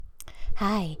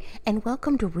Hi, and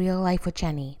welcome to Real Life with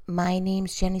Jenny. My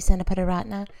name's Jenny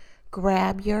Senapataratna.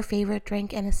 Grab your favorite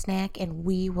drink and a snack, and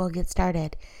we will get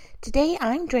started. Today,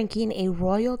 I'm drinking a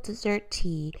royal dessert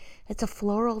tea. It's a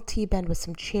floral tea blend with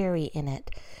some cherry in it,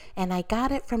 and I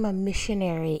got it from a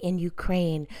missionary in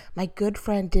Ukraine, my good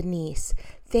friend Denise.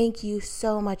 Thank you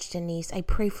so much, Denise. I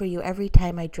pray for you every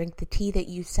time I drink the tea that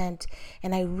you sent,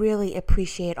 and I really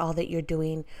appreciate all that you're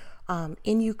doing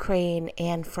in Ukraine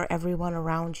and for everyone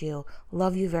around you.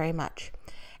 Love you very much.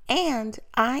 And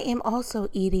I am also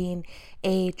eating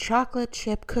a chocolate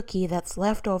chip cookie that's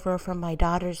left over from my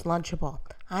daughter's Lunchable.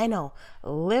 I know,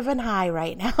 living high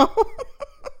right now.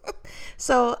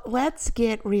 So let's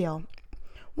get real.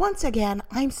 Once again,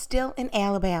 I'm still in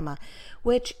Alabama,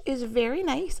 which is very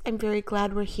nice. I'm very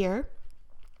glad we're here.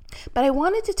 But I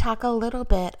wanted to talk a little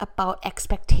bit about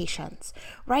expectations,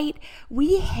 right?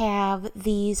 We have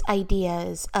these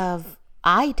ideas of,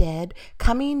 I did,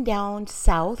 coming down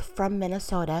south from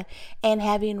Minnesota and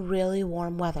having really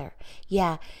warm weather.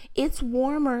 Yeah, it's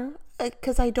warmer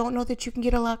because I don't know that you can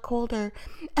get a lot colder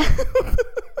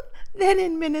than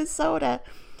in Minnesota,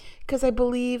 because I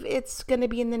believe it's going to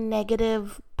be in the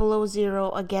negative below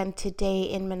zero again today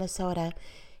in Minnesota.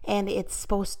 And it's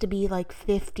supposed to be like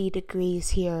 50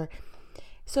 degrees here.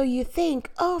 So you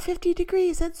think, 50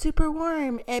 degrees, that's super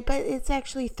warm. But it's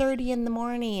actually 30 in the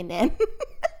morning. And,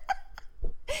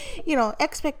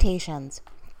 expectations.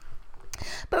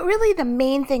 But really the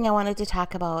main thing I wanted to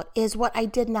talk about is what I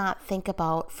did not think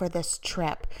about for this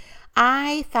trip.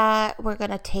 I thought we're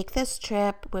going to take this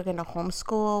trip. We're going to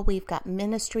homeschool. We've got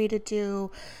ministry to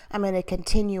do. I'm going to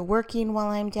continue working while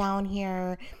I'm down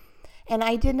here. And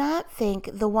I did not think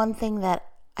the one thing that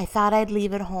I thought I'd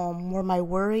leave at home were my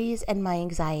worries and my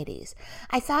anxieties.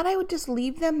 I thought I would just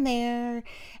leave them there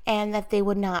and that they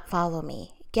would not follow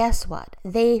me. Guess what?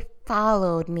 They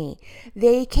followed me.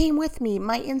 They came with me.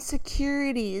 My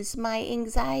insecurities, my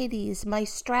anxieties, my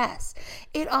stress.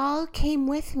 It all came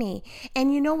with me.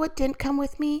 And you know what didn't come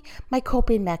with me? My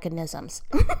coping mechanisms.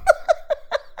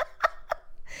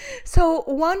 So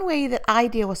one way that I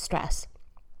deal with stress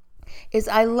is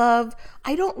I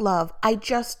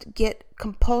just get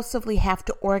compulsively have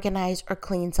to organize or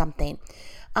clean something.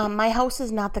 My house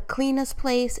is not the cleanest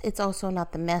place. It's also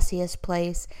not the messiest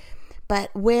place.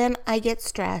 But when I get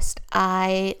stressed,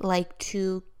 I like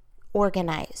to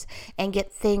organize and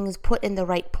get things put in the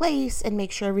right place and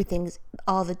make sure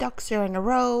all the ducks are in a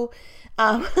row.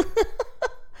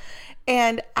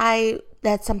 And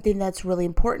that's something that's really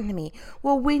important to me.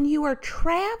 Well, when you are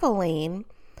traveling,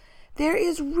 there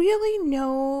is really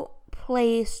no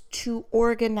place to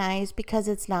organize because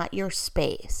it's not your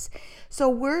space. So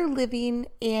we're living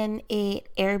in an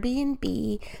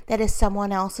Airbnb that is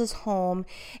someone else's home.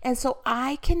 And so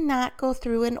I cannot go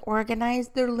through and organize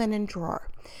their linen drawer.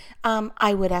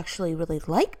 I would actually really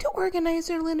like to organize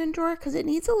their linen drawer because it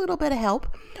needs a little bit of help,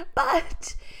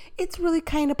 but it's really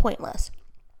kind of pointless.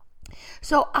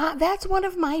 So that's one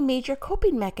of my major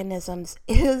coping mechanisms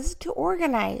is to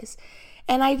organize.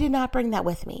 And I did not bring that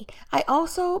with me. My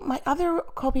other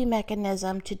coping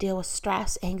mechanism to deal with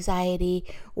stress, anxiety,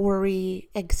 worry,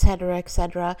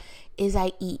 etc., is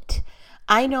I eat.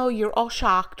 I know you're all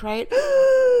shocked, right?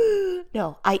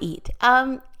 No, I eat.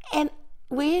 And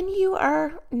when you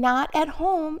are not at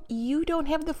home, you don't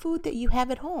have the food that you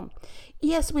have at home.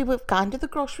 Yes, we would have gone to the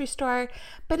grocery store,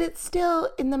 but it's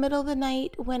still in the middle of the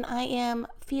night when I am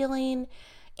feeling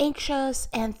anxious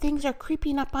and things are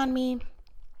creeping up on me.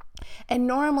 And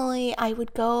normally I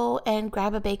would go and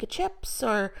grab a bag of chips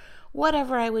or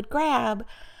whatever I would grab.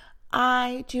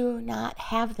 I do not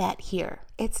have that here.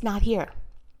 It's not here.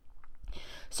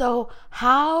 So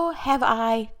how have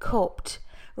I coped,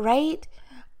 right?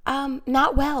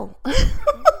 Not well.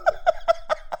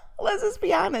 Let's just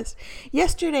be honest.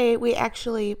 Yesterday we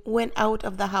actually went out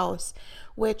of the house,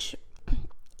 which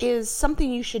is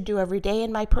something you should do every day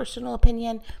in my personal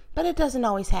opinion, but it doesn't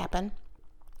always happen.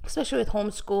 Especially with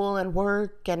homeschool and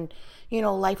work and,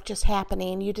 life just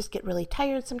happening. You just get really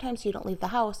tired sometimes, so you don't leave the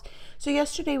house. So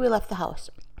yesterday we left the house.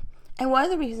 And one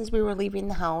of the reasons we were leaving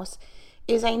the house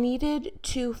is I needed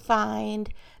to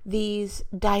find these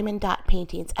diamond dot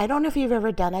paintings. I don't know if you've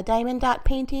ever done a diamond dot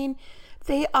painting.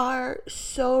 They are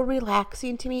so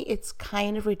relaxing to me. It's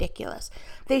kind of ridiculous.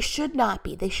 They should not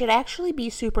be. They should actually be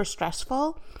super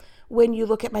stressful when you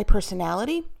look at my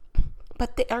personality.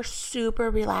 But they are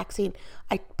super relaxing.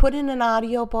 I put in an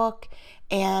audiobook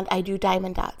and I do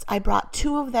diamond dots. I brought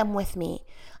 2 of them with me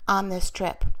on this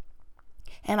trip.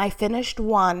 And I finished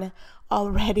one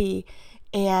already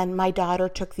and my daughter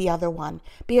took the other one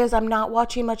because I'm not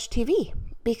watching much TV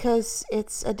because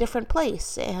it's a different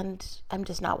place and I'm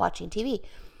just not watching TV.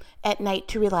 at night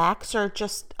to relax or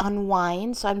just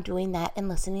unwind. So I'm doing that and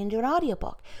listening to an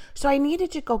audiobook. So I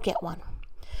needed to go get one.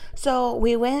 So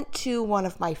we went to one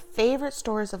of my favorite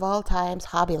stores of all times,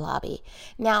 Hobby Lobby.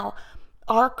 Now,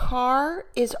 our car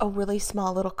is a really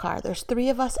small little car. There's 3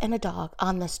 of us and a dog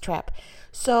on this trip.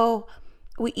 So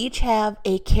we each have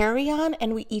a carry-on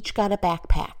and we each got a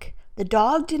backpack. The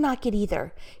dog did not get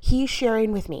either. He's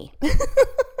sharing with me.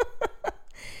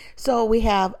 So we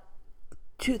have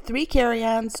 3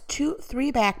 carry-ons,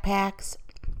 3 backpacks,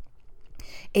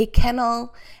 a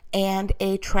kennel, and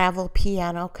a travel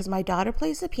piano, because my daughter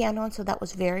plays the piano, and so that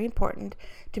was very important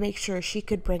to make sure she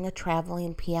could bring a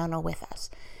traveling piano with us.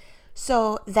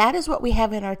 So that is what we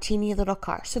have in our teeny little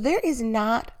car. So there is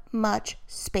not much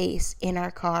space in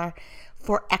our car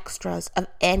for extras of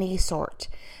any sort.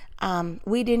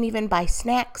 We didn't even buy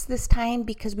snacks this time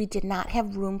because we did not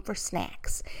have room for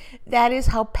snacks. That is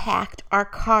how packed our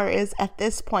car is at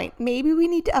this point. Maybe we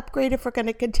need to upgrade if we're going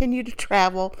to continue to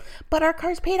travel, but our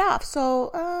car's paid off, so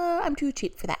I'm too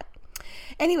cheap for that.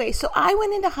 Anyway, so I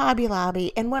went into Hobby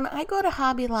Lobby, and when I go to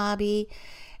Hobby Lobby,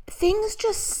 things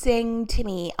just sing to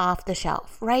me off the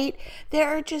shelf, right? There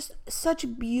are just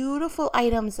such beautiful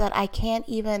items that I can't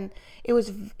even,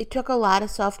 it took a lot of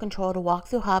self-control to walk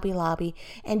through Hobby Lobby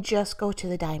and just go to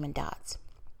the Diamond Dots.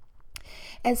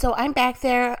 And so I'm back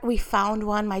there. We found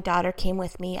one. My daughter came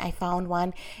with me. I found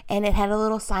one, and it had a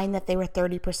little sign that they were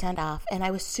 30% off, and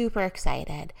I was super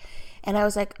excited. And I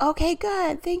was like, okay,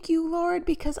 good. Thank you, Lord,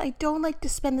 because I don't like to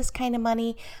spend this kind of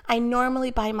money. I normally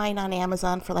buy mine on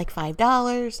Amazon for like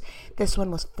 $5. This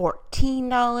one was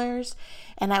 $14.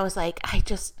 And I was like, I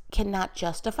just cannot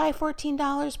justify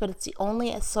 $14, but it's the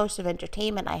only source of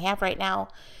entertainment I have right now.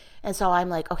 And so I'm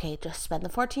like, okay, just spend the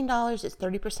 $14. It's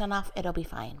 30% off. It'll be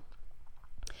fine.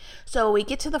 So we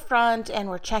get to the front and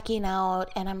we're checking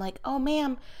out, and I'm like, oh,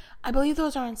 ma'am, I believe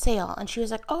those are on sale. And she was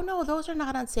like, oh, no, those are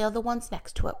not on sale. The ones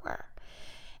next to it were.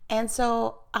 And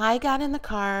so I got in the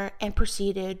car and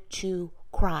proceeded to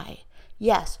cry.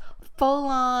 Yes, full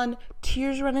on,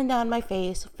 tears running down my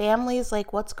face. Family is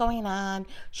like, what's going on?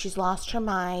 She's lost her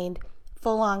mind.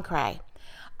 Full on cry.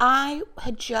 I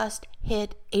had just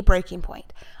hit a breaking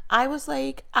point. I was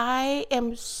like, I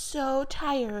am so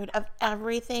tired of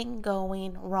everything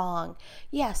going wrong.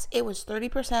 Yes, it was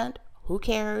 30%. Who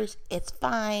cares? It's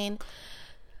fine.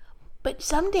 But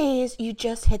some days you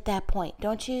just hit that point,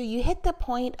 don't you? You hit the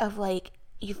point of like,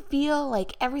 you feel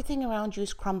like everything around you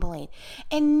is crumbling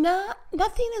and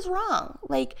nothing is wrong.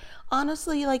 Like,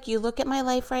 honestly, like you look at my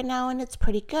life right now and it's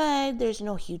pretty good. There's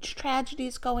no huge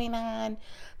tragedies going on.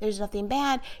 There's nothing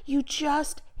bad. You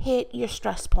just hit your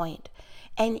stress point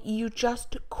and you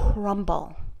just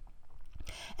crumble.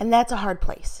 And that's a hard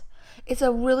place. It's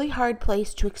a really hard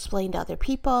place to explain to other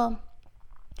people,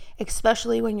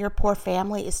 especially when your poor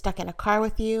family is stuck in a car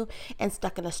with you and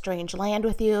stuck in a strange land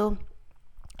with you.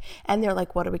 And they're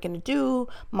like, what are we going to do?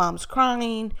 Mom's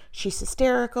crying. She's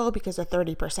hysterical because of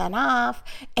 30% off.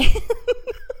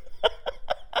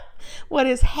 What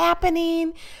is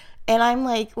happening? And I'm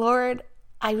like, Lord,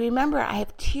 I remember I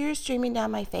have tears streaming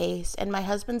down my face and my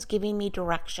husband's giving me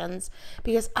directions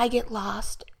because I get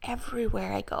lost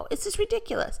everywhere I go. It's just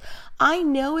ridiculous. I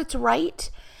know it's right,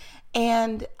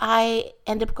 and I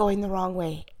end up going the wrong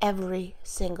way every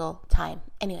single time.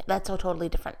 Anyway, that's a totally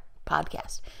different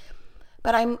podcast.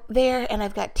 But I'm there and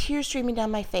I've got tears streaming down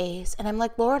my face and I'm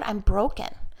like, Lord, I'm broken.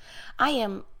 I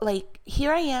am like,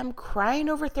 here I am crying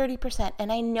over 30%,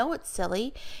 and I know it's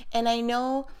silly, and I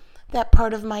know that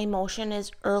part of my emotion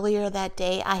is earlier that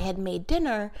day I had made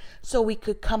dinner so we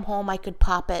could come home, I could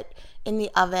pop it in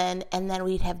the oven, and then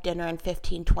we'd have dinner in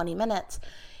 15-20 minutes.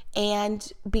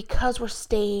 And because we're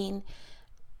staying,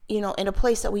 in a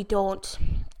place that we don't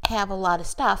have a lot of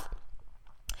stuff,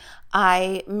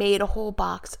 I made a whole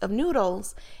box of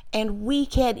noodles, and we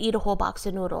can't eat a whole box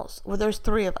of noodles. Well, there's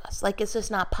 3 of us. Like, it's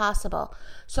just not possible.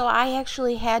 So I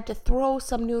actually had to throw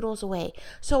some noodles away.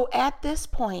 So at this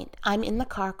point, I'm in the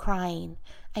car crying.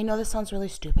 I know this sounds really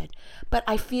stupid, but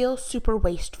I feel super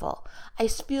wasteful. I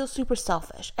feel super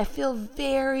selfish. I feel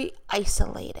very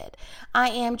isolated.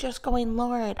 I am just going,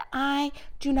 Lord, I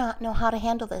do not know how to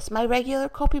handle this. My regular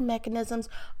coping mechanisms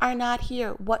are not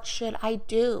here. What should I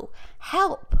do?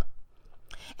 Help.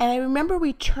 And I remember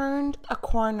we turned a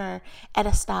corner at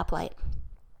a stoplight.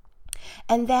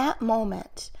 And that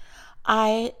moment,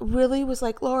 I really was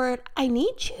like, Lord, I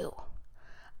need you.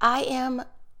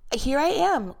 Here I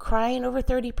am crying over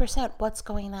 30%. What's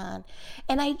going on?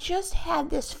 And I just had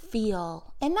this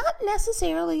feel, and not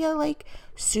necessarily a like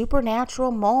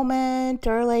supernatural moment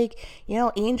or like,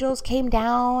 angels came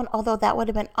down, although that would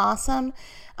have been awesome.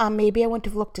 Maybe I wouldn't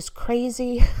have looked as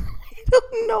crazy. I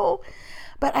don't know.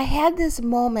 But I had this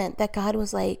moment that God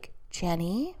was like,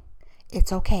 Jenny,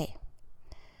 it's okay.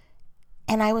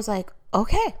 And I was like,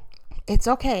 okay, it's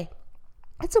okay.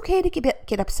 It's okay to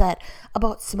get upset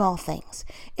about small things.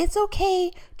 It's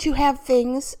okay to have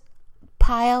things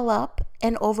pile up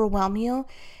and overwhelm you,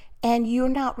 and you're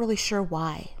not really sure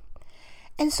why.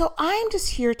 And so I'm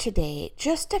just here today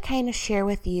just to kind of share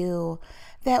with you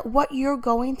that what you're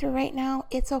going through right now,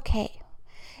 it's okay.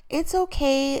 It's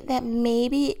okay that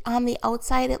maybe on the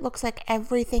outside it looks like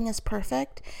everything is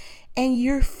perfect and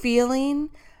you're feeling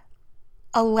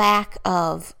a lack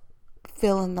of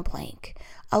fill in the blank,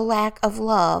 a lack of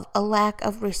love, a lack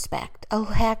of respect, a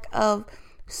lack of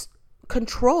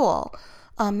control.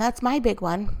 That's my big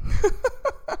one.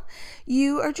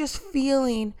 You are just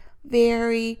feeling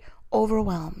very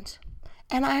overwhelmed.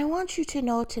 And I want you to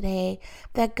know today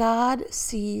that God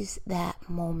sees that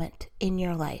moment in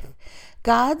your life.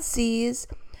 God sees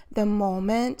the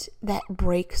moment that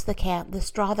breaks the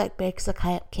straw that breaks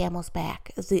the camel's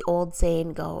back, as the old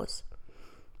saying goes.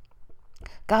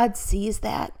 God sees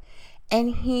that,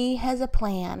 and He has a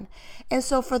plan. And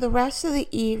so for the rest of the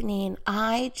evening,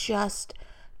 I just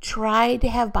tried to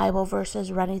have Bible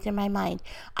verses running through my mind.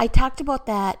 I talked about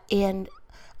that in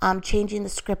Changing the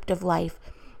Script of Life.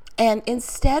 And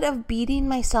instead of beating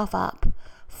myself up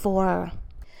for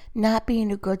not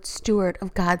being a good steward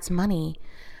of God's money,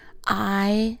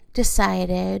 I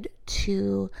decided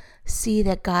to see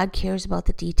that God cares about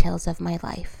the details of my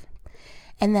life.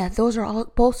 And that those are all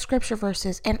both scripture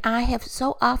verses. And I have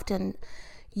so often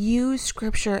used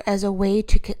scripture as a way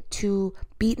to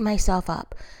beat myself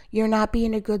up. You're not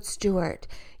being a good steward.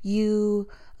 You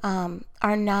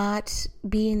are not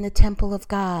being the temple of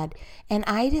God. And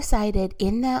I decided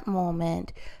in that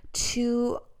moment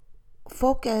to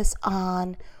focus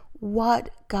on what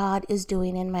God is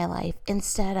doing in my life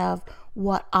instead of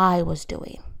what I was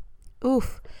doing.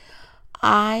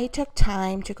 I took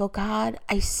time to go, God,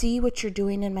 I see what you're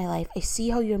doing in my life. I see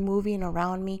how you're moving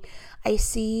around me. I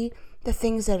see the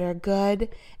things that are good,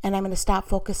 and I'm going to stop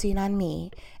focusing on me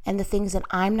and the things that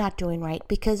I'm not doing right.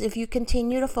 Because if you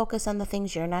continue to focus on the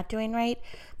things you're not doing right,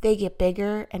 they get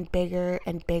bigger and bigger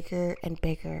and bigger and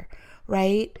bigger,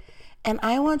 right? And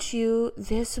I want you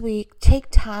this week, take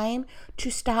time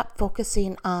to stop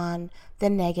focusing on the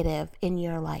negative in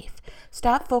your life.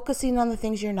 Stop focusing on the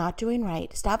things you're not doing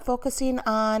right. Stop focusing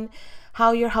on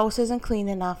how your house isn't clean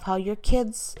enough, how your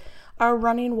kids are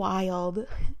running wild.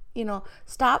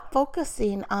 Stop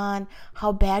focusing on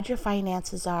how bad your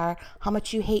finances are, how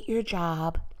much you hate your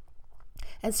job,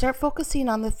 and start focusing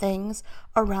on the things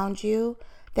around you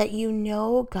that you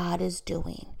know God is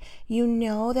doing. You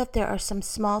know that there are some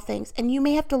small things, and you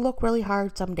may have to look really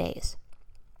hard some days.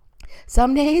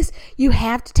 Some days you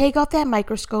have to take out that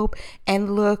microscope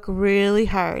and look really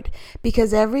hard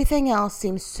because everything else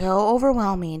seems so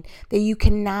overwhelming that you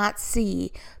cannot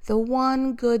see the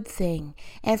one good thing.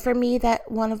 And for me,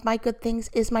 that one of my good things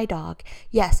is my dog.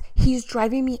 Yes, he's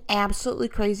driving me absolutely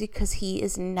crazy because he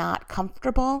is not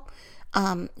comfortable.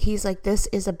 He's like, this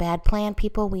is a bad plan,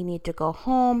 people. We need to go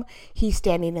home. He's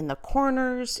standing in the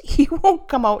corners. He won't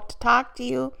come out to talk to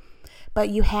you. But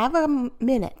you have a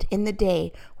minute in the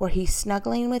day where he's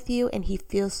snuggling with you and he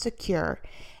feels secure.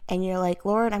 And you're like,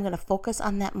 Lord, I'm going to focus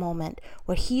on that moment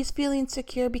where he's feeling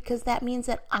secure because that means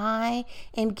that I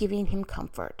am giving him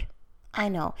comfort. I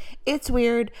know. It's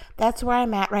weird. That's where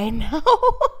I'm at right now.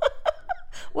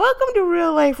 Welcome to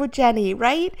Real Life with Jenny,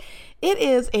 right? It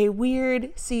is a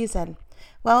weird season.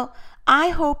 Well, I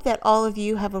hope that all of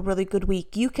you have a really good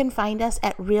week. You can find us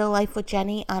at Real Life with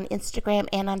Jenny on Instagram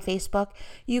and on Facebook.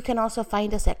 You can also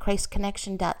find us at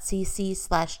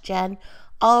christconnection.cc/Jen.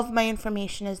 All of my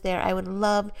information is there. I would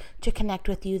love to connect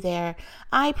with you there.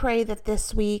 I pray that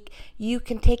this week you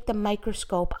can take the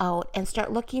microscope out and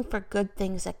start looking for good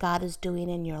things that God is doing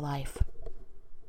in your life.